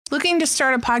Looking to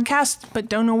start a podcast but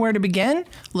don't know where to begin?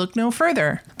 Look no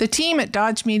further. The team at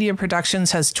Dodge Media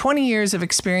Productions has 20 years of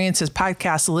experience as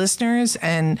podcast listeners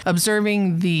and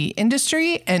observing the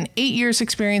industry and 8 years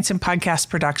experience in podcast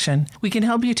production. We can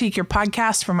help you take your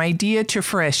podcast from idea to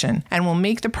fruition, and we'll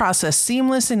make the process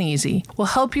seamless and easy. We'll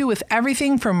help you with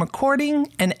everything from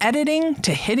recording and editing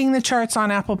to hitting the charts on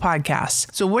Apple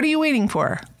Podcasts. So what are you waiting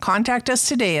for? Contact us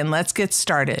today and let's get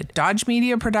started.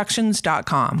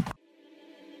 DodgeMediaProductions.com.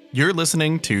 You're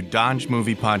listening to Dodge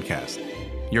Movie Podcast.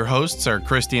 Your hosts are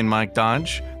Christy and Mike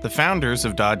Dodge, the founders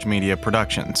of Dodge Media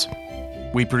Productions.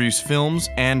 We produce films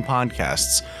and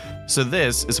podcasts, so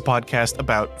this is a podcast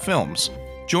about films.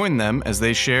 Join them as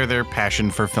they share their passion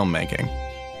for filmmaking.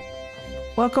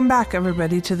 Welcome back,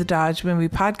 everybody, to the Dodge Movie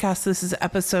Podcast. This is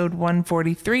episode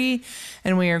 143,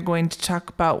 and we are going to talk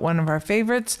about one of our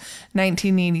favorites,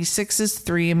 1986's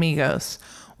Three Amigos.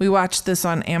 We watched this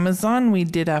on Amazon. We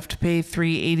did have to pay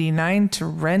 $3.89 to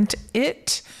rent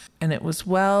it, and it was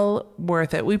well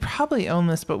worth it. We probably own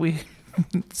this, but we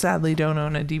sadly don't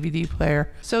own a DVD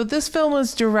player. So this film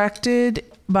was directed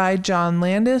by John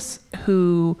Landis,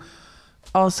 who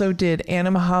also did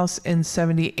Animal House in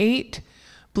 78,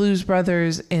 Blues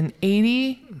Brothers in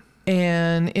 80,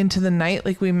 and Into the Night,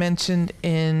 like we mentioned,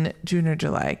 in June or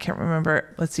July. I can't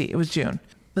remember. Let's see. It was June.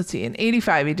 In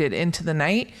 85, he did Into the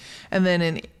Night. And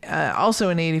then also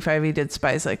in 85, he did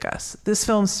Spies Like Us. This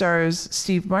film stars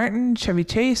Steve Martin, Chevy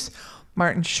Chase,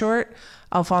 Martin Short,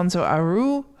 Alfonso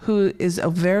Aru, who is a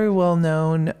very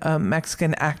well-known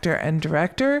Mexican actor and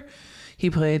director. He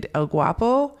played El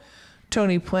Guapo.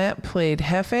 Tony Plant played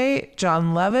Jefe.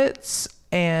 John Lovitz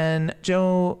and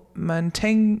Joe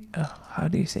Mantegna. Oh, how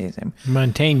do you say his name?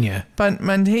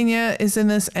 Mantegna is in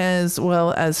this, as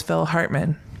well as Phil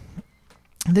Hartman.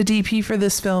 The DP for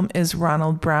this film is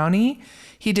Ronald Brownie.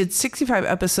 He did 65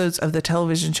 episodes of the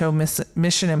television show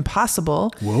Mission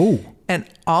Impossible. Whoa. And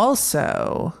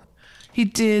also, he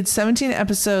did 17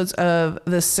 episodes of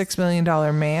The $6 Million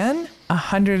Man,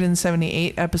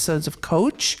 178 episodes of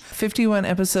Coach, 51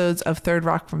 episodes of Third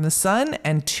Rock from the Sun,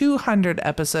 and 200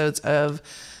 episodes of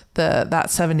That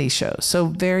 70s Show. So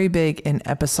very big in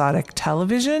episodic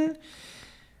television.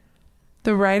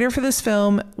 The writer for this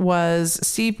film was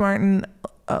Steve Martin,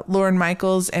 Lorne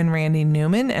Michaels, and Randy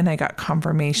Newman, and I got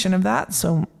confirmation of that.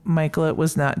 So, Michael, it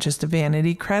was not just a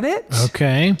vanity credit.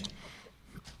 Okay.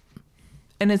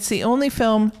 And it's the only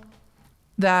film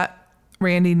that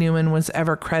Randy Newman was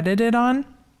ever credited on.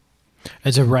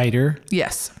 As a writer?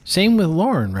 Yes. Same with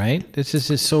Lorne, right? This is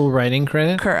his sole writing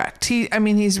credit? Correct.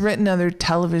 He's written other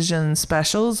television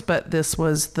specials, but this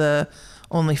was the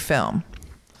only film.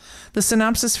 The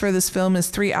synopsis for this film is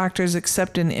 3 actors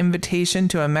accept an invitation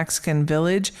to a Mexican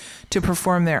village to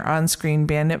perform their on-screen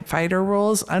bandit fighter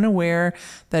roles, unaware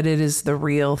that it is the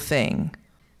real thing.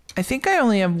 I think I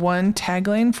only have one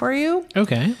tagline for you.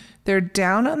 Okay. They're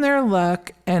down on their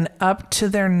luck and up to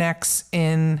their necks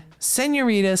in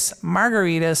senoritas,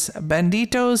 margaritas,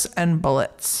 banditos, and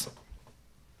bullets.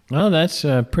 Well, that's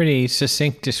a pretty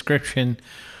succinct description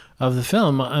of the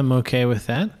film. I'm okay with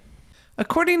that.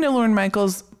 According to Lorne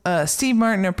Michaels, Steve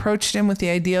Martin approached him with the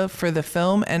idea for the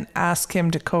film and asked him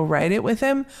to co-write it with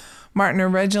him.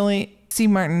 Steve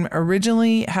Martin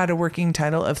originally had a working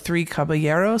title of Three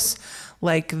Caballeros,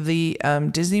 like the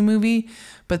Disney movie,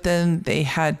 but then they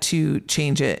had to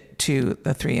change it to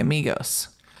the Three Amigos.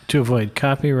 To avoid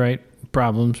copyright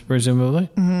problems, presumably.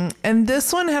 Mm-hmm. And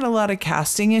this one had a lot of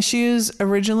casting issues.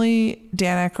 Originally,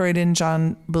 Dan Aykroyd and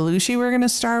John Belushi were going to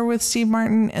star with Steve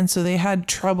Martin, and so they had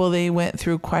trouble. They went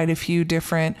through quite a few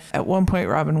different... At one point,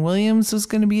 Robin Williams was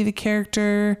going to be the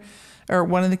character, or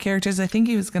one of the characters. I think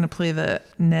he was going to play the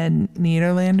Ned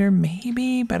Niederlander,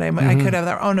 maybe, but I could have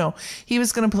that. Oh, no. He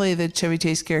was going to play the Chevy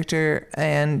Chase character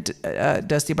and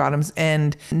Dusty Bottoms,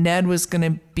 and Ned was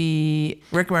going to be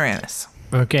Rick Moranis.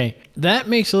 Okay, that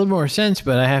makes a little more sense,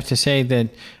 but I have to say that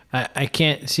I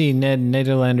can't see Ned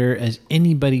Niederlander as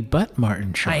anybody but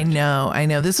Martin Short. I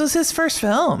know. This was his first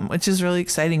film, which is really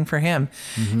exciting for him.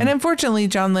 Mm-hmm. And unfortunately,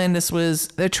 John Landis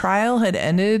the trial had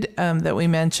ended, that we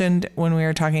mentioned when we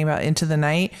were talking about Into the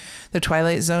Night, the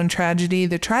Twilight Zone tragedy.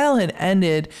 The trial had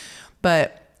ended,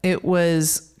 but it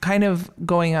was kind of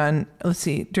going on,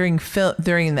 during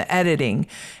the editing.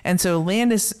 And so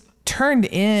Landis turned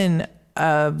in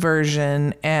a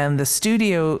version and the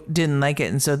studio didn't like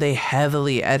it, and so they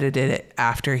heavily edited it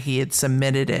after he had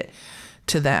submitted it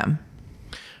to them.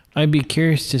 I'd be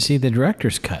curious to see the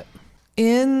director's cut.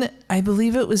 I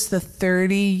believe it was the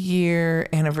 30-year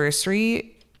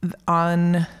anniversary,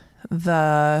 on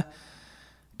the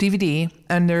DVD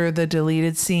under the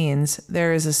deleted scenes,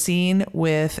 there is a scene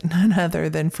with none other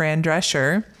than Fran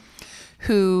Drescher,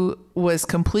 who was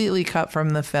completely cut from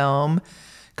the film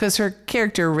because her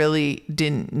character really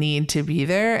didn't need to be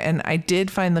there. And I did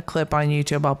find the clip on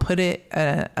YouTube. I'll put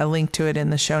a link to it in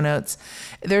the show notes.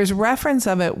 There's reference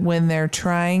of it when they're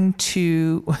trying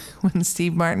to, when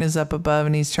Steve Martin is up above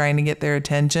and he's trying to get their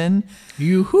attention.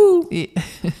 Yoo-hoo!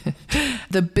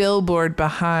 The billboard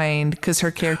behind, because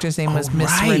her character's name was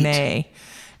Miss Renee.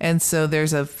 And so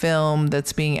there's a film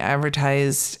that's being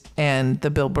advertised and the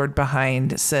billboard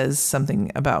behind says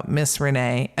something about Miss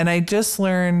Renee. And I just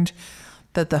learned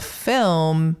that the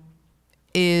film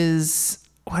is,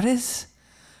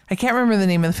 I can't remember the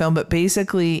name of the film, but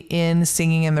basically in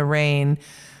Singing in the Rain,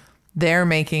 they're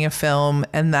making a film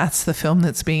and that's the film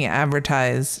that's being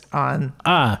advertised on.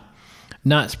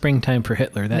 Not Springtime for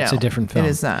Hitler. That's a different film. It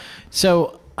is not.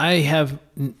 So I have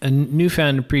a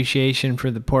newfound appreciation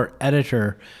for the poor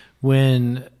editor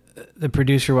when the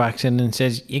producer walks in and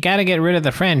says, you got to get rid of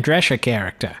the Fran Drescher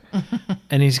character.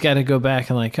 And he's got to go back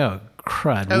and like, oh,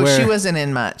 crud. Oh, she wasn't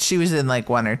in much. She was in like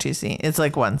one or two scenes. It's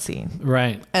like one scene.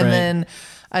 Right. And then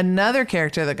another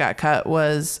character that got cut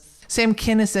was Sam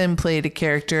Kinison played a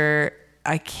character.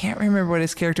 I can't remember what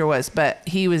his character was, but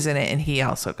he was in it and he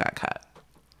also got cut.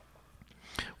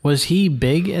 Was he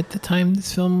big at the time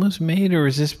this film was made, or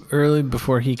was this early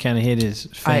before he kind of hit his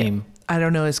fame? I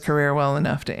don't know his career well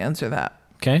enough to answer that.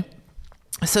 Okay.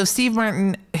 So Steve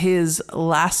Martin, his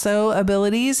lasso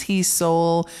abilities, he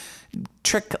sold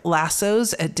trick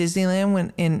lassos at Disneyland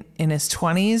when in his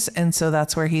 20s, and so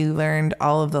that's where he learned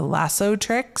all of the lasso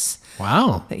tricks.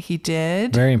 Wow. That he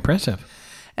did. Very impressive.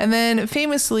 And then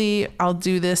famously, I'll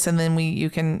do this and then you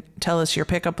can tell us your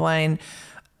pickup line.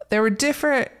 There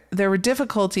were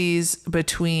difficulties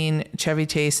between Chevy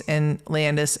Chase and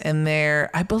Landis, and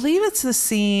I believe it's the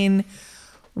scene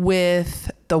with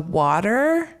the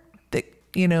water that,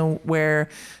 where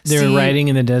they're riding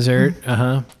in the desert.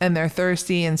 And they're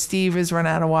thirsty and Steve has run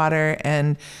out of water.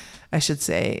 And I should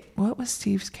say, what was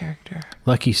Steve's character?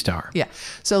 Lucky Star. Yeah.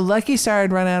 So Lucky Star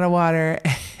had run out of water.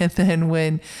 And then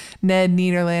when Ned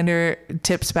Niederlander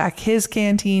tips back his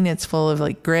canteen, it's full of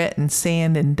like grit and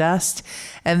sand and dust.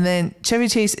 And then Chevy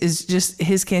Chase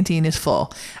his canteen is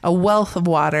full, a wealth of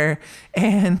water.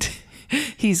 And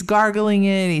he's gargling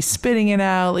it. He's spitting it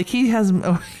out. Like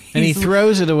and he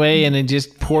throws it away and it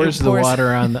just pours the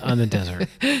water on the desert.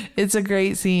 It's a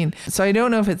great scene. So I don't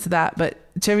know if it's that, but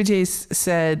Chevy Chase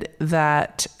said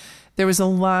that there was a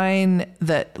line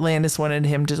that Landis wanted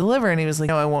him to deliver. And he was like,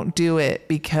 no, I won't do it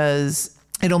because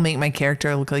it'll make my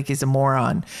character look like he's a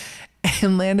moron.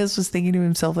 And Landis was thinking to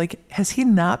himself, like, has he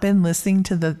not been listening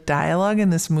to the dialogue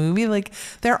in this movie? Like,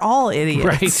 they're all idiots.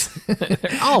 Right.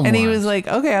 They're all And morons. he was like,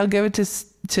 okay, I'll give it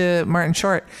to Martin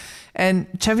Short. And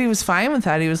Chevy was fine with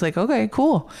that. He was like, okay,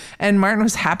 cool. And Martin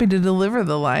was happy to deliver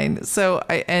the line. So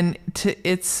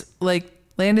it's like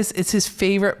Landis, it's his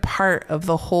favorite part of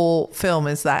the whole film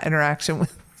is that interaction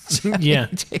with Chevy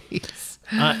Chase.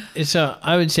 So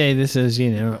I would say this is,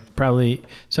 probably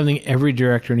something every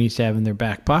director needs to have in their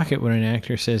back pocket when an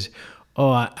actor says, oh,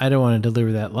 I don't want to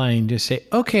deliver that line. Just say,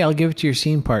 okay, I'll give it to your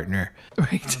scene partner.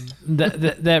 Right.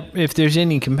 That if there's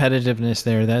any competitiveness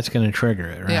there, that's going to trigger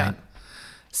it, right? Yeah.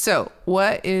 So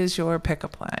what is your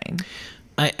pickup line?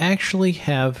 I actually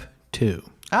have two.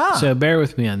 So bear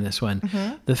with me on this one.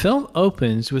 Mm-hmm. The film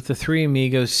opens with the three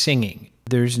amigos singing.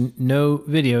 There's no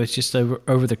video. It's just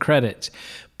over the credits.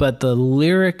 But the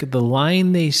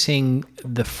line they sing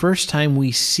the first time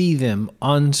we see them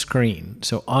on screen,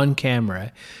 so on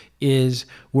camera, is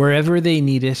wherever they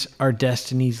need us, our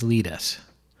destinies lead us,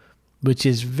 which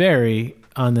is very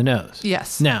on the nose.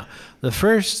 Yes. Now, the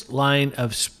first line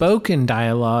of spoken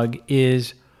dialogue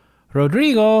is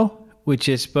Rodrigo, which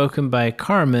is spoken by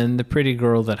Carmen, the pretty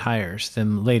girl that hires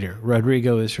them later.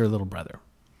 Rodrigo is her little brother.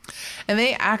 And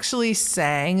they actually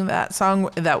sang that song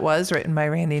that was written by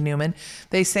Randy Newman.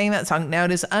 They sang that song. Now,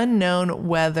 it is unknown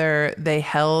whether they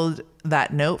held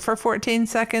that note for 14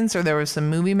 seconds or there was some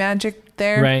movie magic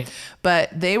there. Right.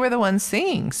 But they were the ones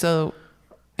singing. So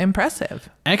impressive.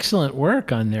 Excellent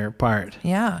work on their part.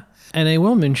 Yeah. And I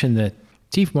will mention that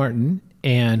Steve Martin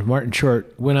and Martin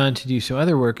Short went on to do some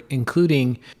other work,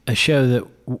 including a show that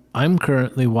I'm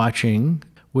currently watching,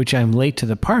 which I'm late to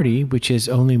the party, which is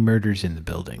Only Murders in the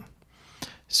Building.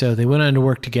 So they went on to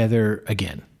work together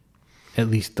again, at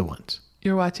least the once.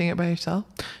 You're watching it by yourself?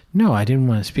 No, I didn't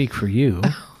want to speak for you.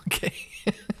 Okay.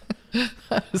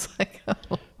 I was like, oh.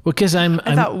 Well, because I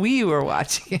thought we were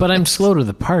watching it. But I'm slow to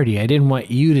the party. I didn't want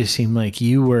you to seem like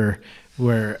you were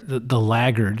the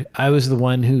laggard. I was the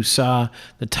one who saw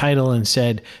the title and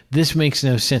said, this makes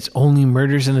no sense. Only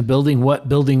Murders in the Building? What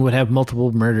building would have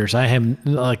multiple murders? I'm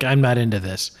not into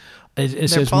this. So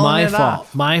it's my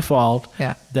fault. My fault.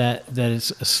 Yeah. That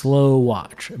it's a slow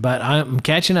watch. But I'm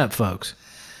catching up, folks.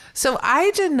 So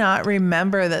I did not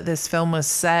remember that this film was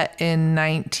set in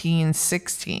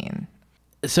 1916.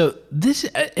 So this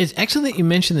is excellent that you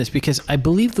mentioned this, because I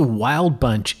believe The Wild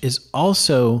Bunch is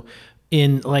also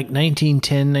in like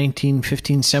 1910,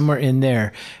 1915, somewhere in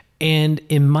there. And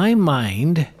in my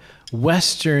mind,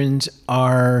 Westerns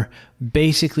are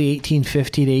basically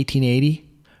 1850 to 1880,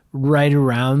 right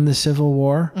around the Civil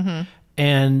War. Mm-hmm.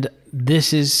 And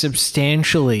this is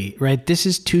substantially, right? This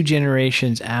is 2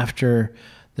 generations after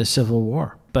the Civil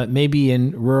War. But maybe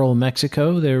in rural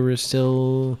Mexico, there were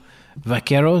still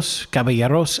vaqueros,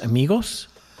 caballeros, amigos.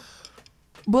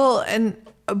 Well,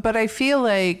 but I feel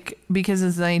like because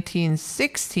it's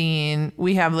 1916,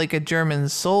 we have like a German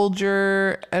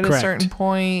soldier at Correct. a certain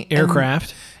point.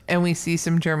 Aircraft. And we see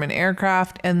some German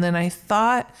aircraft. And then I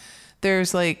thought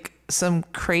there's like some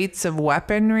crates of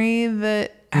weaponry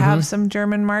that have some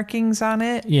German markings on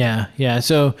it. Yeah.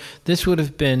 So this would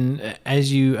have been,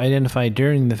 as you identified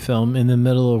during the film, in the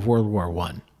middle of World War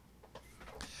I.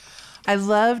 I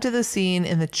loved the scene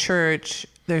in the church.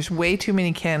 There's way too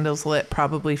many candles lit,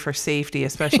 probably for safety,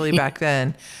 especially back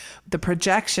then. The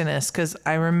projectionist, because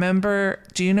I remember,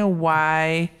 do you know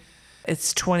why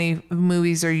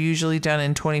movies are usually done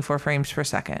in 24 frames per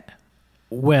second?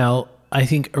 Well, I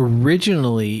think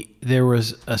originally there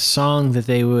was a song that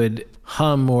they would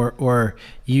hum or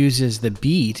use as the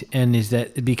beat, and is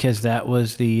that because that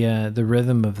was the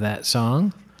rhythm of that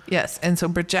song? Yes, and so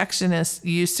projectionists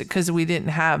used to, because we didn't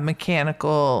have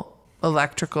mechanical,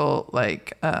 electrical,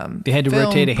 like they had to film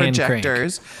rotate a hand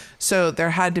projectors, crank. So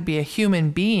there had to be a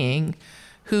human being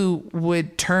who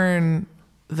would turn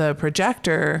the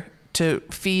projector to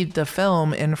feed the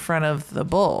film in front of the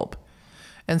bulb.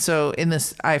 And so in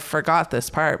this, I forgot this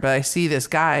part, but I see this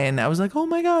guy and I was like, oh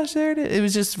my gosh, there it is. It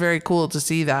was just very cool to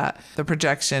see that, the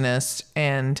projectionist.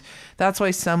 And that's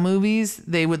why some movies,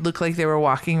 they would look like they were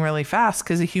walking really fast,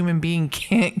 because a human being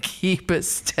can't keep a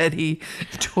steady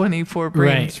 24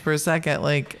 frames per second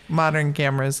like modern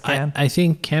cameras can. I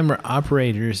think camera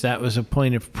operators, that was a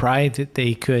point of pride, that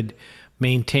they could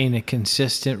maintain a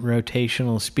consistent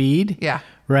rotational speed. Yeah.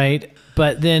 Right?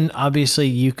 But then obviously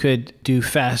you could do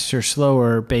faster,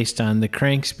 slower based on the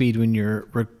crank speed when you're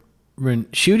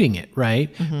shooting it,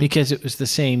 right? Mm-hmm. Because it was the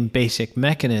same basic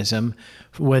mechanism,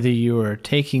 whether you were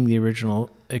taking the original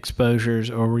exposures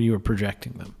or you were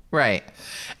projecting them. Right.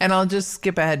 And I'll just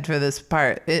skip ahead for this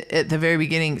part. At the very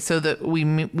beginning, so that we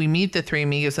meet the 3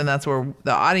 amigos, and that's where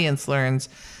the audience learns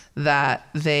that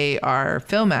they are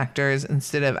film actors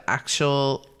instead of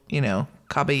actual,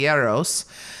 caballeros.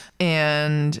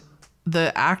 And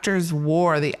the actors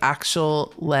wore the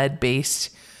actual lead-based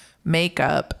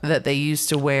makeup that they used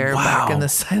to wear back in the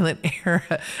silent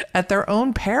era at their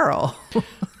own peril.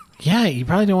 Yeah, you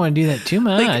probably don't want to do that too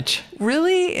much. Like,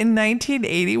 really? In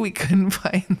 1980, we couldn't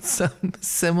find some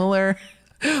similar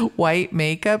white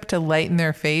makeup to lighten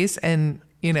their face? And,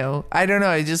 I don't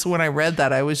know. When I read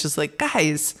that, I was just like,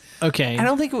 guys. Okay. I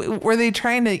don't think, were they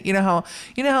trying to,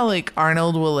 how like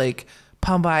Arnold will like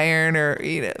pump iron, or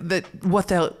that what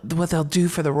they'll do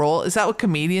for the role? Is that what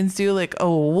comedians do? Like,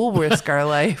 oh, we'll risk our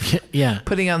life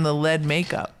putting on the lead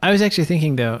makeup. I was actually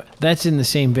thinking, though, that's in the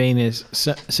same vein as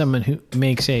someone who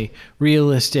makes a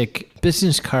realistic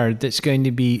business card that's going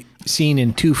to be seen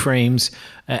in 2 frames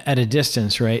at a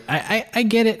distance, right? I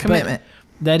get it. Commitment.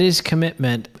 That is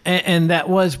commitment. And that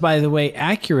was, by the way,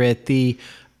 accurate. The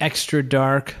extra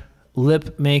dark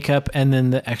lip makeup and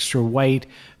then the extra white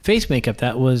face makeup,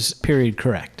 that was period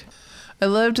correct. I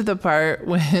loved the part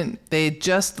when they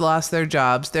just lost their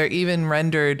jobs. They're even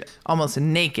rendered almost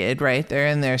naked, right? They're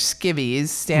in their skivvies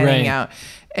standing out.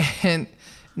 And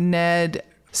Ned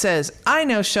says, I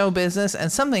know show business,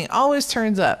 and something always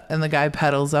turns up. And the guy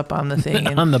pedals up on the thing.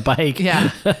 And, on the bike.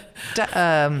 Yeah.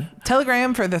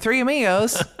 Telegram for the 3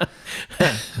 amigos.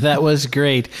 That was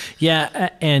great. Yeah.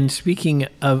 And speaking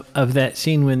of that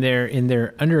scene when they're in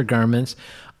their undergarments,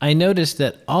 I noticed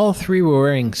that all 3 were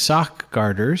wearing sock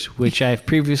garters, which I've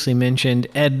previously mentioned.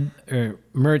 Ed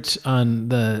Mertz on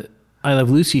the I Love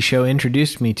Lucy show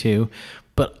introduced me to,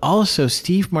 but also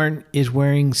Steve Martin is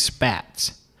wearing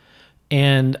spats.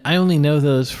 And I only know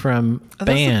those from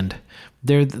Band.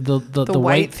 They're the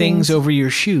white things over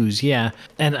your shoes. Yeah.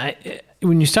 And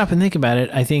when you stop and think about it,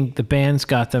 I think the bands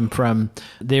got them from,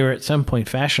 they were at some point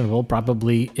fashionable,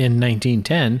 probably in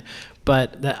 1910.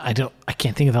 But I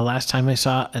can't think of the last time I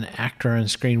saw an actor on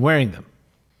screen wearing them.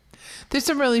 There's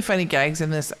some really funny gags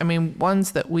in this. I mean,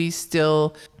 ones that we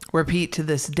still repeat to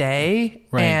this day.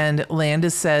 Right. And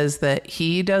Landis says that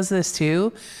he does this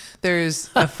too. There's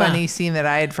a funny scene that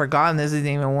I had forgotten. This isn't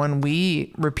even one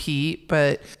we repeat,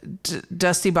 but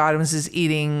Dusty Bottoms is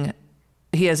eating.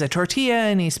 He has a tortilla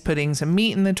and he's putting some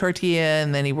meat in the tortilla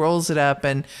and then he rolls it up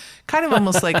and kind of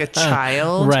almost like a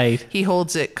child. Right. He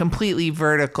holds it completely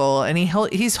vertical and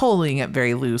he's holding it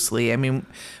very loosely. I mean,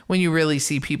 when you really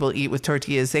see people eat with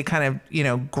tortillas, they kind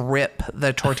of, grip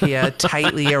the tortilla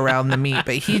tightly around the meat,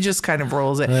 but he just kind of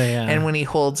rolls it. Oh, yeah. And when he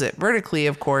holds it vertically,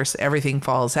 of course, everything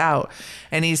falls out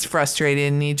and he's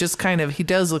frustrated and he just he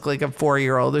does look like a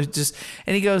 4-year-old.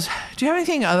 And he goes, "Do you have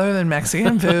anything other than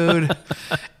Mexican food?"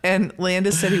 And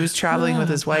Landis said he was traveling with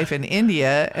his wife in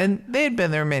India and they had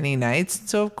been there many nights.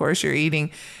 So of course you're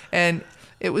eating. And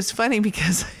it was funny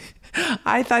because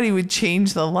I thought he would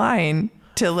change the line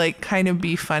to kind of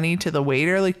be funny to the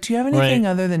waiter. Like, "Do you have anything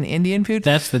other than Indian food?"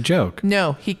 That's the joke.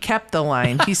 No, he kept the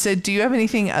line. He said, "Do you have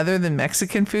anything other than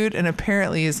Mexican food?" And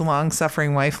apparently his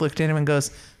long-suffering wife looked at him and goes,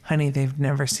 "Honey, they've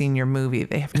never seen your movie.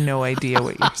 They have no idea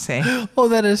what you're saying." Oh,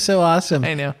 that is so awesome.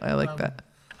 I know. I like that.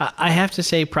 I have to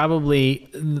say probably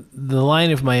the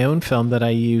line of my own film that I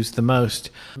use the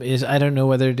most is, "I don't know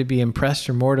whether to be impressed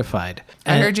or mortified."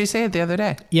 I heard you say it the other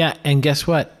day. Yeah, and guess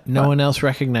what? No one else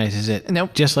recognizes it.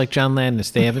 Nope. Just like John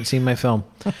Landis. They haven't seen my film.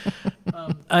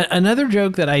 Another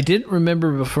joke that I didn't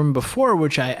remember from before,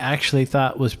 which I actually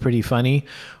thought was pretty funny,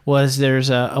 was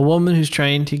there's a woman who's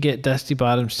trying to get Dusty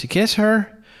Bottoms to kiss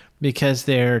her because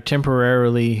they're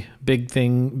temporarily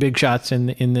big shots in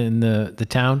the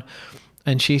town.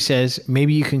 And she says,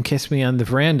 "Maybe you can kiss me on the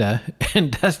veranda."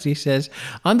 And Dusty says,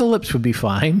 "On the lips would be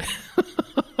fine."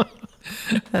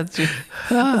 That's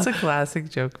a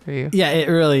classic joke for you. Yeah, it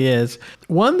really is.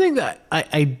 One thing that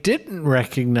I didn't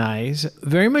recognize,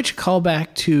 very much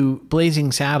callback to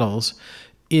Blazing Saddles,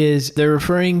 is they're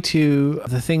referring to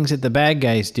the things that the bad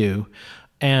guys do.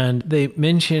 And they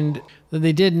mentioned that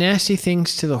they did nasty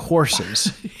things to the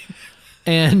horses.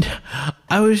 And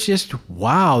I was just,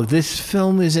 wow, this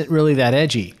film isn't really that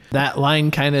edgy. That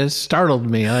line kind of startled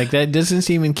me. Like, that doesn't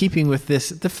seem in keeping with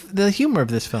the humor of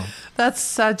this film. That's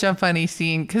such a funny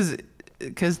scene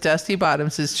because Dusty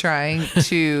Bottoms is trying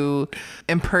to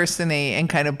impersonate and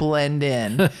kind of blend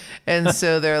in. And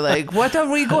so they're like, "What are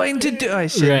we going to do?" I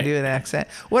shouldn't do an accent.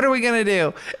 "What are we going to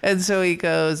do?" And so he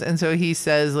goes, and so he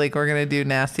says, "We're going to do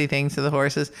nasty things to the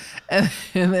horses." And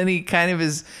then he kind of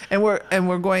is, and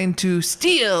we're going to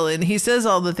steal. And he says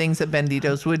all the things that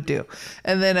banditos would do.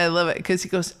 And then I love it because he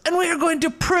goes, "And we are going to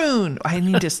prune." I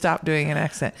need to stop doing an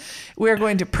accent. "We are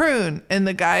going to prune." And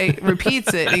the guy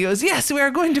repeats it. He goes, "Yes, we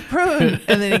are going to prune."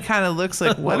 And then he kind of looks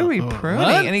like, "What are we pruning?"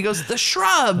 What? And he goes, "The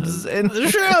shrubs." And The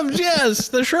shrubs, yes,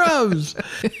 the shrubs.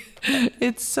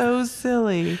 It's so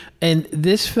silly. And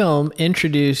this film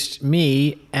introduced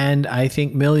me, and I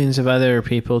think millions of other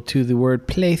people, to the word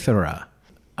plethora.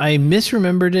 I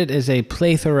misremembered it as a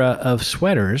plethora of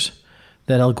sweaters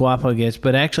that El Guapo gets,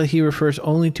 but actually he refers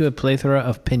only to a plethora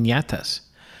of piñatas.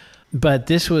 But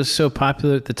this was so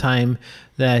popular at the time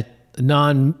that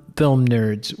non-film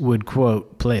nerds would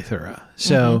quote plethora.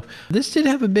 So this did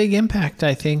have a big impact,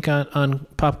 I think, on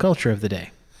pop culture of the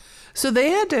day. So they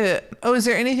had to... Oh, is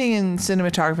there anything in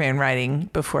cinematography and writing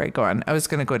before I go on? I was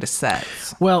going to go to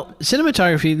sets. Well,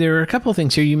 cinematography, there are a couple of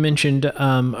things here. You mentioned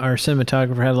our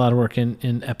cinematographer had a lot of work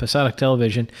in episodic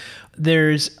television.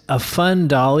 There's a fun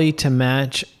dolly to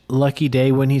match Lucky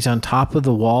Day when he's on top of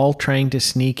the wall trying to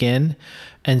sneak in.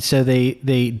 And so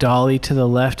they dolly to the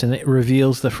left and it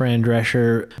reveals the Fran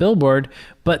Drescher billboard.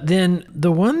 But then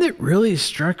the one that really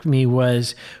struck me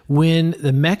was when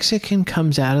the Mexican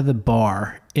comes out of the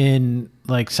bar in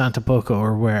like Santa Poco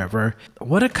or wherever.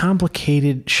 What a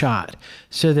complicated shot.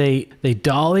 So they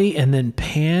dolly and then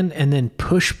pan and then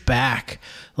push back.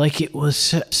 Like it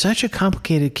was such a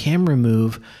complicated camera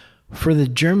move for the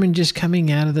German just coming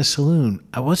out of the saloon.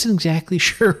 I wasn't exactly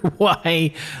sure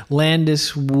why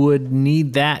Landis would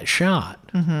need that shot.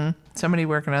 Mm-hmm. Somebody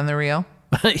working on the reel?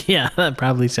 Yeah,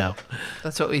 probably so.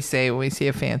 That's what we say when we see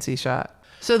a fancy shot.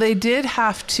 So they did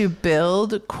have to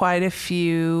build quite a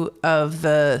few of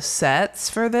the sets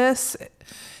for this.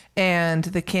 And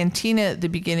the cantina at the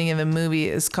beginning of the movie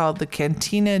is called the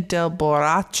Cantina del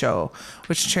Borracho,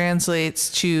 which translates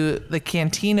to the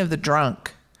canteen of the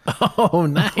drunk. Oh,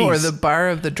 nice. Or the bar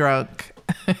of the drunk.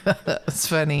 That was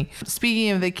funny.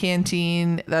 Speaking of the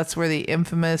canteen, that's where the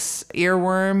infamous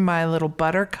earworm, My Little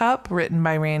Buttercup, written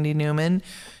by Randy Newman,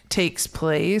 takes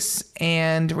place.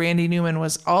 And Randy Newman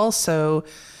was also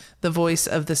the voice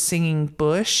of the singing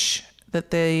bush that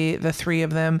the three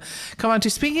of them come on to.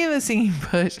 Speaking of the singing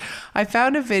bush, I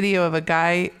found a video of a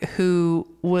guy who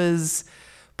was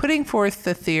putting forth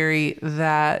the theory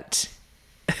that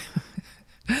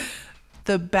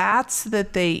the bats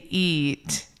that they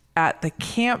eat at the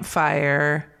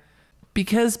campfire,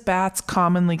 because bats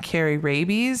commonly carry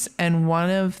rabies, and one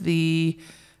of the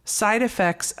side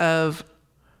effects of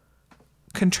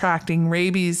contracting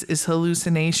rabies is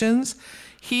hallucinations,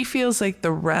 he feels like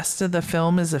the rest of the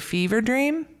film is a fever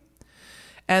dream,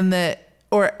 and that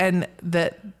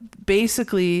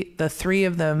basically the three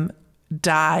of them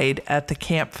died at the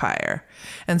campfire.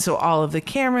 And so all of the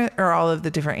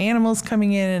different animals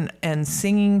coming in and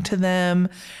singing to them,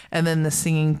 and then the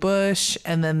singing bush,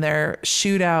 and then their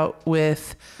shootout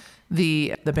with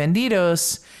the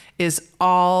banditos is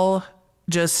all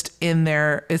just in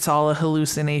there. It's all a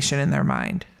hallucination in their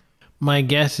mind. My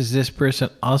guess is this person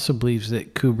also believes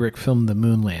that Kubrick filmed the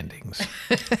moon landings.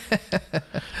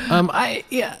 I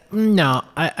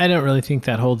don't really think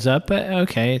that holds up, but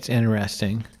okay, it's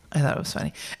interesting. I thought it was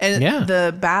funny. And Yeah.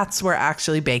 the bats were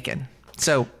actually bacon.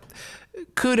 So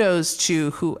kudos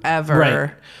to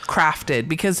whoever crafted,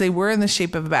 because they were in the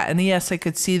shape of a bat. And yes, I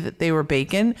could see that they were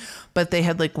bacon, but they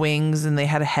had like wings and they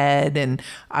had a head. And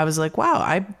I was like,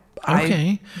 wow,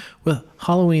 Okay. Well,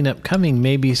 Halloween upcoming,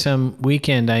 maybe some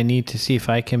weekend I need to see if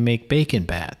I can make bacon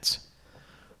bats.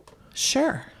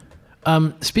 Sure.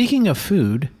 Speaking of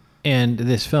food and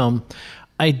this film,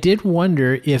 I did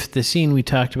wonder if the scene we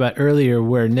talked about earlier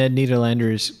where Ned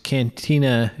Niederlander's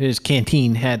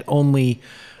canteen had only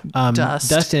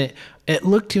dust in it, it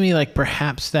looked to me like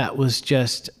perhaps that was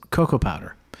just cocoa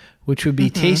powder, which would be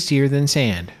tastier than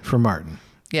sand for Martin.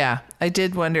 Yeah, I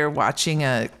did wonder, watching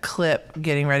a clip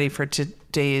getting ready for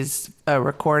today's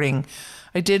recording,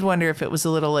 I did wonder if it was a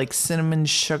little like cinnamon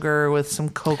sugar with some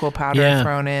cocoa powder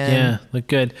thrown in. Yeah, looked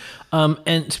good.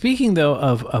 And speaking though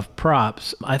of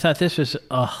props, I thought this was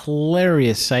a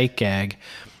hilarious sight gag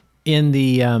in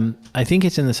the, I think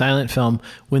it's in the silent film,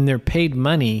 when they're paid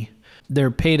money. They're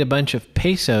paid a bunch of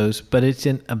pesos, but it's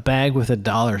in a bag with a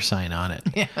dollar sign on it.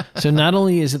 Yeah. So not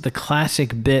only is it the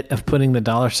classic bit of putting the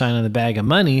dollar sign on the bag of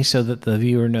money so that the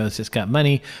viewer knows it's got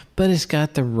money, but it's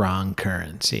got the wrong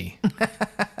currency.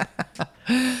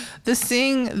 The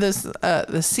scene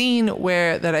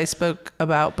that I spoke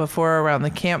about before around the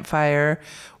campfire,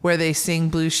 where they sing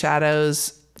Blue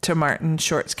Shadows to Martin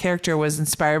Short's character, was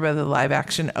inspired by the live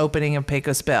action opening of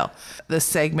Pecos Bill, the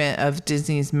segment of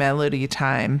Disney's Melody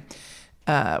Time,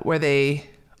 where they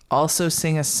also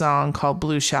sing a song called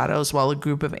Blue Shadows while a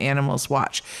group of animals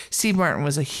watch. Steve Martin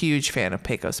was a huge fan of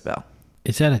Pecos Bill.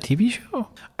 Is that a TV show?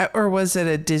 Or was it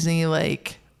a Disney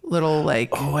little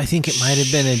Oh, I think it might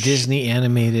have been a Disney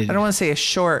animated. I don't want to say a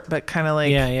short, but kind of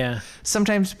like, Yeah.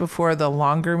 Sometimes before the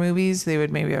longer movies, they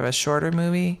would maybe have a shorter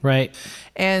movie. Right.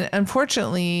 And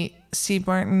unfortunately, Steve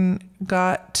Martin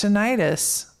got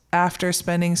tinnitus after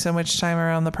spending so much time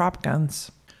around the prop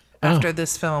guns after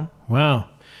this film. Wow.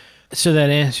 So that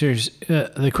answers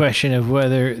the question of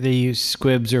whether they use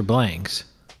squibs or blanks.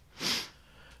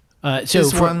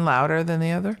 Is one louder than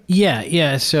the other?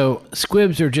 Yeah. So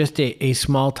squibs are just a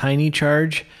small, tiny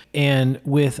charge. And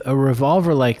with a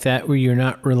revolver like that, where you're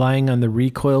not relying on the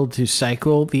recoil to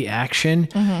cycle the action,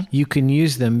 you can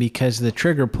use them because the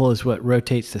trigger pull is what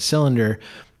rotates the cylinder,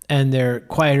 and they're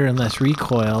quieter and less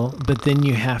recoil. But then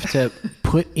you have to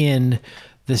put in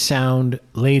the sound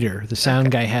later. The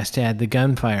sound guy has to add the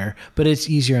gunfire, but it's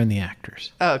easier on the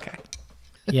actors. Oh, okay.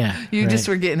 Yeah. You just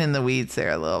were getting in the weeds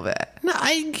there a little bit. No,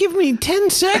 give me 10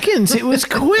 seconds. It was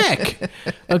quick.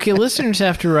 Okay, listeners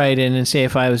have to write in and say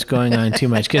if I was going on too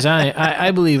much, because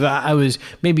I believe I was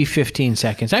maybe 15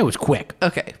 seconds. I was quick.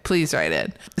 Okay, please write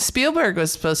in. Spielberg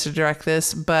was supposed to direct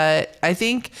this, but I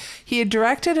think he had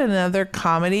directed another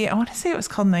comedy. I want to say it was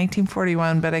called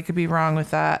 1941, but I could be wrong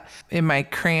with that in my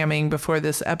cramming before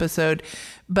this episode.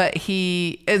 But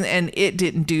and it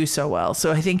didn't do so well.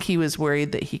 So I think he was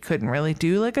worried that he couldn't really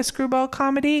do like a screwball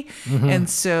comedy. And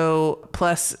so,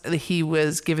 plus he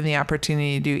was given the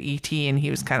opportunity to do E.T. and he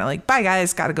was kind of like, bye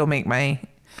guys, got to go make my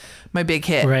big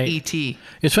hit, right. E.T.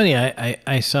 It's funny.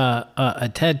 I saw a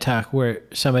TED Talk where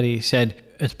somebody said,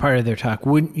 as part of their talk,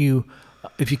 wouldn't you,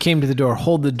 if you came to the door,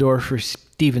 hold the door for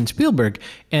Steven Spielberg?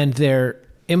 And their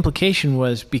implication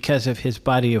was because of his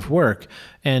body of work.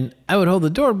 And I would hold the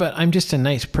door, but I'm just a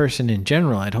nice person in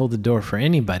general. I'd hold the door for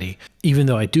anybody, even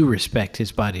though I do respect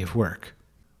his body of work.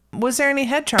 Was there any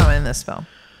head trauma in this film?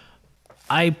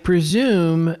 I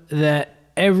presume that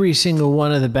every single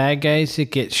one of the bad guys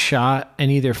that gets shot and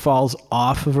either falls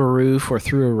off of a roof or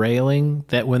through a railing,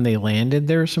 that when they landed,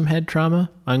 there was some head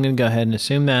trauma. I'm going to go ahead and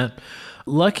assume that.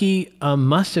 Lucky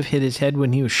must have hit his head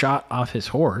when he was shot off his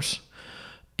horse.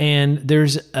 And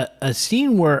there's a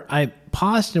scene where I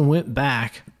paused and went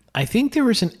back. I think there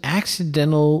was an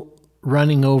accidental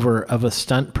running over of a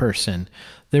stunt person.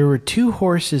 There were two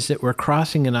horses that were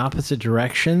crossing in opposite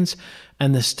directions,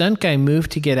 And the stunt guy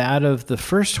moved to get out of the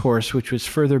first horse, which was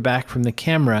further back from the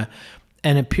camera,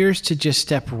 and appears to just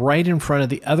step right in front of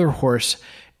the other horse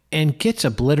and gets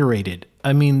obliterated.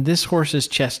 I mean, this horse's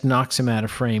chest knocks him out of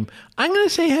frame. I'm going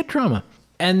to say head trauma.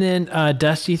 And then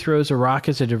Dusty throws a rock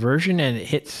as a diversion, and it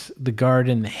hits the guard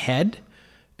in the head,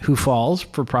 who falls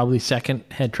for probably second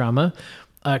head trauma.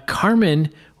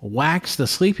 Carmen whacks the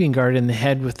sleeping guard in the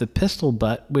head with the pistol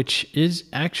butt, which is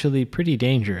actually pretty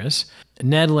dangerous.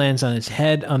 Ned lands on his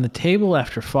head on the table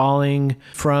after falling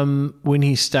from when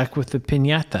he's stuck with the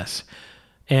piñatas.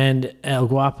 And El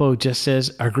Guapo just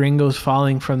says, "Are gringos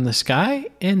falling from the sky?"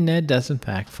 And Ned does, in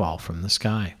fact, fall from the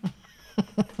sky.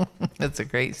 That's a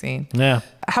great scene. Yeah.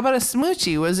 How about a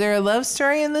Smoochie? Was there a love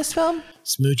story in this film?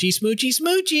 Smoochie, Smoochie,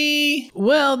 Smoochie.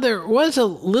 Well, there was a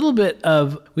little bit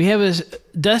of, we have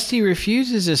Dusty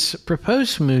refuses a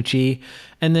proposed Smoochie,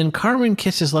 and then Carmen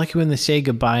kisses Lucky when they say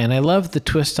goodbye. And I love the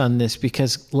twist on this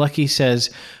because Lucky says,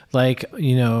 like,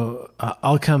 you know,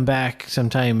 I'll come back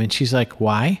sometime. And she's like,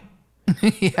 why?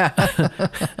 Yeah.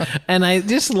 And I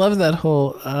just love that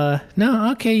whole,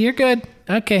 no, okay, you're good.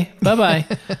 Okay, bye-bye.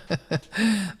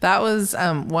 That was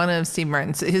one of Steve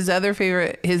Martin's. His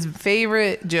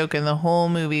favorite joke in the whole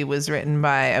movie was written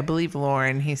by, I believe,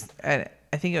 Lauren.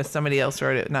 I think it was somebody else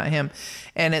wrote it, not him.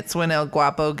 And it's when El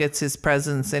Guapo gets his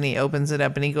presents and he opens it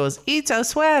up and he goes, "It's a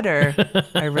sweater."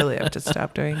 I really have to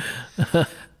stop doing.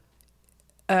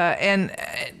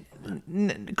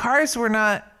 Cars were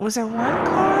not. Was there one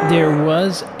car? There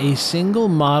was a single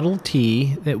Model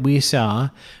T that we saw,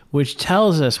 which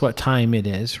tells us what time it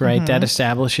is, right? Mm-hmm. That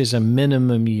establishes a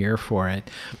minimum year for it.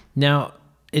 Now,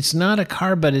 it's not a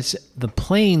car, but the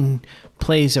plane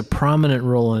plays a prominent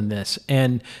role in this.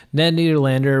 And Ned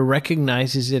Nederlander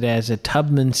recognizes it as a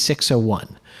Tubman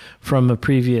 601 from a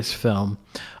previous film,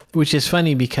 which is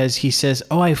funny because he says,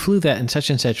 "Oh, I flew that in such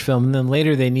and such film." And then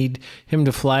later they need him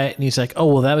to fly it. And he's like, "Oh,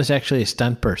 well, that was actually a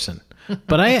stunt person."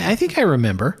 But I think I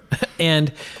remember.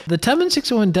 And the Tubman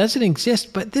 601 doesn't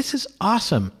exist, but this is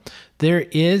awesome. There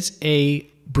is a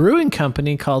brewing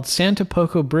company called Santa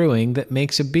Poco Brewing that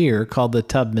makes a beer called the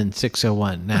Tubman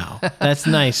 601 now. That's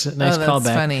nice. Nice callback.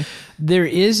 That's funny. There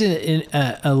is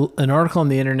an article on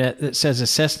the internet that says a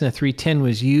Cessna 310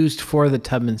 was used for the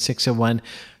Tubman 601.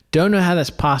 Don't know how that's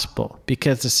possible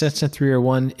because the Cessna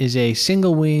 301 is a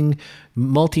single-wing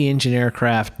multi-engine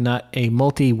aircraft, not a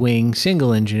multi-wing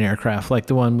single-engine aircraft like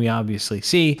the one we obviously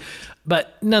see.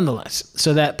 But nonetheless,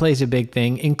 so that plays a big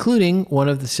thing, including one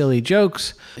of the silly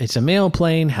jokes. It's a mail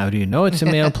plane. How do you know it's a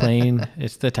mail plane?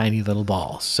 It's the tiny little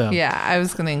balls. So yeah, I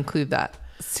was going to include that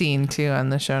scene too on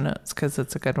the show notes because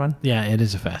it's a good one. Yeah, it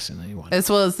is a fascinating one. As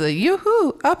well as the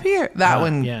yoo-hoo up here. That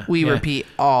one we repeat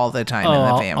all the time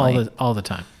in the family. All the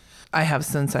time. I have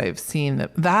since I've seen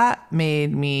that. That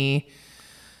made me...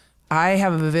 I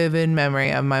have a vivid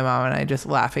memory of my mom and I just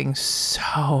laughing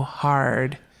so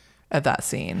hard at that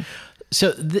scene.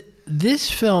 So this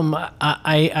film,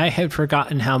 I had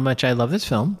forgotten how much I love this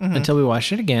film until we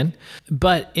watched it again.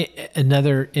 But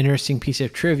another interesting piece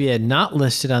of trivia not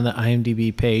listed on the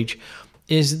IMDb page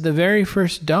is the very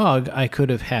first dog I could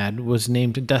have had was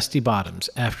named Dusty Bottoms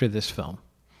after this film.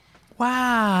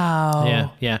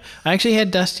 Wow. Yeah. I actually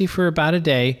had Dusty for about a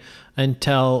day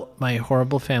until my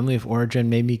horrible family of origin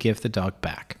made me give the dog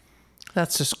back.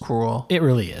 That's just cruel. It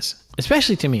really is.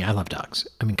 Especially to me. I love dogs.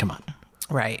 I mean, come on.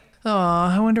 Right. Oh,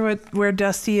 I wonder where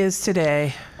Dusty is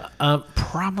today.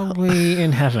 Probably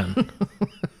in heaven.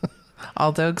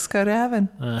 All dogs go to heaven.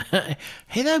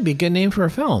 Hey, that would be a good name for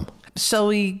a film. Shall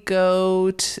we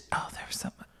go to... Oh, there's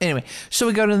something. Anyway, shall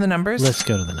we go to the numbers? Let's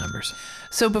go to the numbers.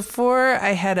 So before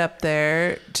I head up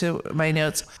there to my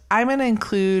notes, I'm going to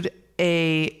include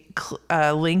a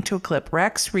link to a clip.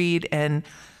 Rex Reed and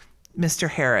Mr.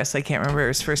 Harris, I can't remember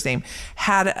his first name,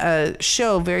 had a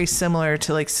show very similar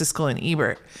to like Siskel and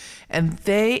Ebert.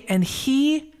 And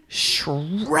he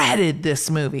shredded this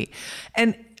movie.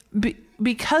 And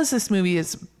because this movie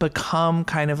has become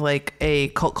kind of like a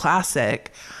cult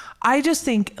classic, I just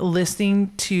think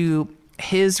listening to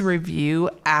his review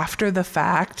after the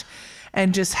fact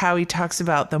and just how he talks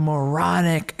about the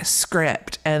moronic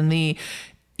script and the,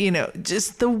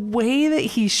 just the way that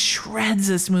he shreds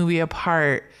this movie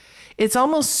apart. It's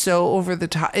almost so over the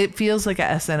top. It feels like a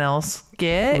SNL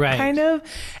skit, right, kind of.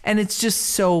 And it's just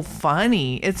so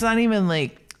funny. It's not even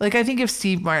like I think if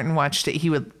Steve Martin watched it, he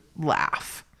would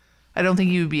laugh. I don't think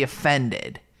he would be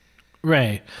offended.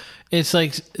 Right. It's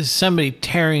like somebody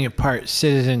tearing apart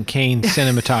Citizen Kane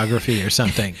cinematography or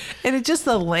something. And it just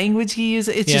the language he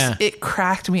uses, it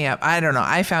cracked me up. I don't know.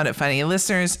 I found it funny.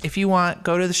 Listeners, if you want,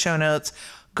 go to the show notes,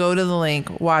 Go to the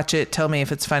link, watch it, tell me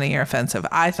if it's funny or offensive.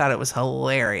 I thought it was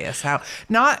hilarious.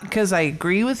 Not because I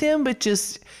agree with him, but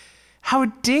just how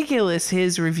ridiculous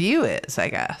his review is, I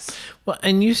guess. Well,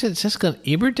 and you said Siskel and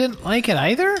Ebert didn't like it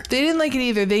either? They didn't like it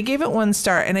either. They gave it 1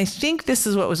 star. And I think this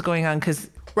is what was going on because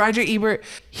Roger Ebert,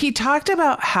 he talked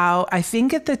about how I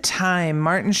think at the time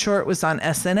Martin Short was on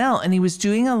SNL and he was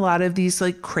doing a lot of these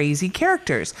like crazy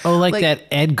characters. Oh, like that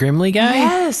Ed Grimley guy?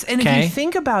 Yes. And if you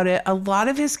think about it, a lot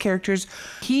of his characters,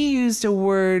 he used a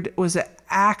word, was it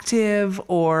active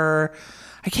or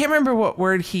I can't remember what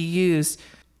word he used.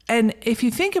 And if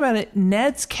you think about it,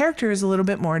 Ned's character is a little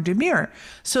bit more demure.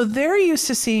 So they're used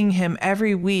to seeing him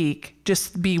every week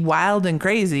just be wild and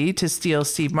crazy to steal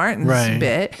Steve Martin's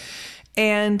bit.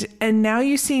 And now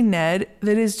you see Ned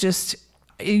that is just,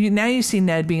 now you see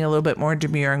Ned being a little bit more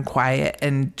demure and quiet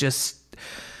and just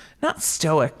not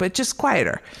stoic, but just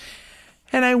quieter.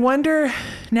 And I wonder,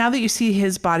 now that you see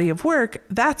his body of work,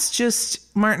 that's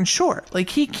just Martin Short. Like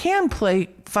he can play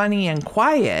funny and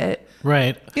quiet.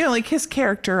 Right. You know, like his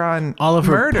character on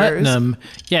Oliver Murders. Putnam.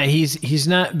 Yeah, he's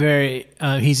not very,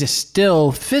 he's a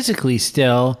still, physically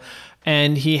still,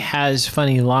 and he has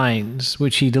funny lines,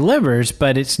 which he delivers,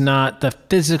 but it's not the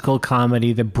physical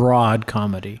comedy, the broad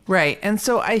comedy. Right. And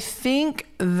so I think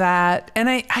that, and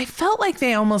I felt like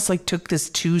they almost like took this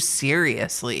too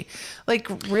seriously. Like,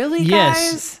 really,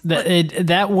 guys? Yes,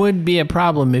 that would be a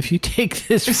problem if you take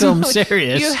this film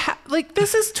serious. Like,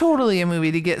 this is totally a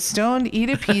movie to get stoned, eat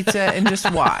a pizza, and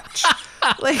just watch.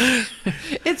 Like,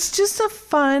 it's just a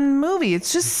fun movie.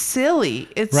 It's just silly.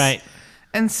 It's right.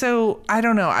 And so, I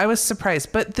don't know. I was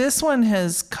surprised. But this one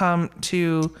has come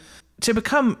to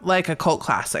become like a cult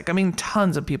classic. I mean,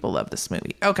 tons of people love this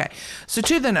movie. Okay. So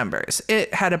to the numbers.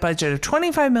 It had a budget of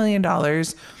 $25 million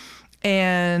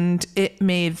and it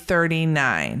made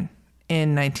 $39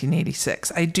 in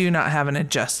 1986. I do not have an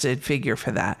adjusted figure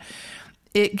for that.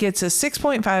 It gets a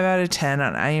 6.5 out of 10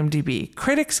 on IMDb.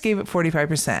 Critics gave it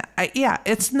 45%.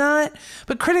 It's not,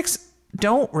 but critics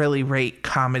don't really rate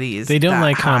comedies. They don't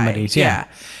like high. comedies. Yeah.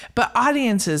 But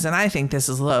audiences, and I think this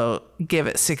is low, give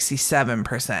it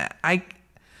 67%.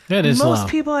 That is most low.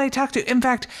 people I talk to. In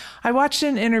fact, I watched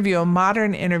an interview, a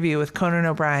modern interview with Conan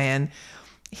O'Brien.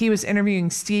 He was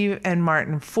interviewing Steve and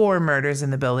Martin for Murders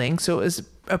in the Building. So it was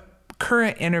a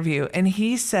current interview. And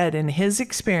he said in his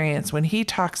experience, when he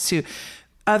talks to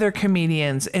other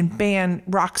comedians and band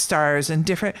rock stars and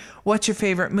different, what's your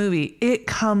favorite movie? It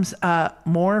comes up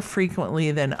more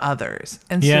frequently than others.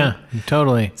 And yeah,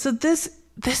 totally. So this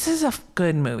is a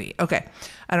good movie. Okay.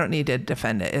 I don't need to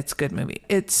defend it. It's a good movie.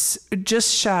 It's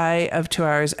just shy of 2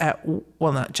 hours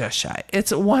not just shy.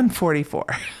 It's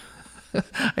 1:44.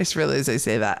 I just realize I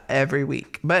say that every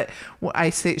week, but I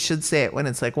should say it when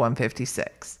it's like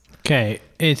 1:56. Okay.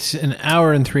 It's an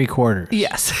hour and 3/4.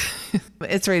 Yes.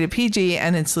 It's rated PG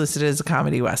and it's listed as a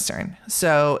comedy Western.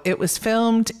 So it was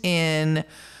filmed in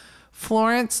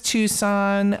Florence,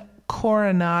 Tucson,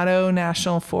 Coronado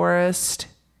National Forest,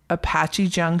 Apache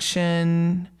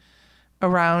Junction,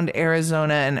 around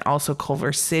Arizona, and also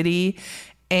Culver City.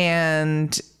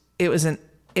 And it was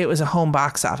a home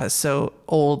box office, so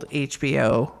old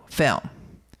HBO film.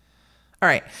 All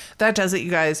right, that does it,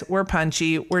 you guys. We're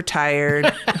punchy. We're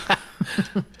tired.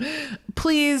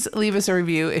 Please leave us a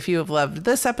review if you have loved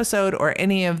this episode or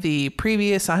any of the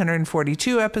previous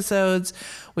 142 episodes.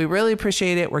 We really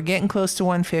appreciate it. We're getting close to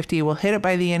 150. We'll hit it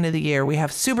by the end of the year. We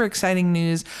have super exciting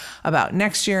news about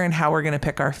next year and how we're going to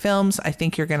pick our films. I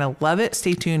think you're going to love it.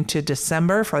 Stay tuned to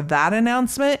December for that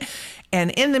announcement.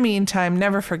 And in the meantime,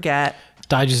 never forget,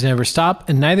 Dodges never stop,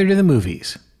 and neither do the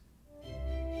movies.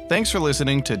 Thanks for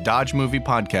listening to Dodge Movie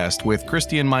Podcast with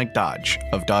Christy and Mike Dodge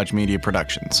of Dodge Media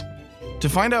Productions. To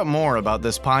find out more about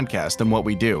this podcast and what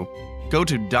we do, go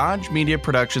to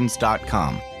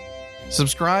dodgemediaproductions.com.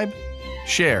 Subscribe,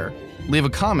 share, leave a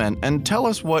comment, and tell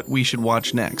us what we should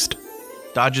watch next.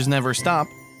 Dodges never stop,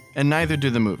 and neither do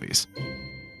the movies.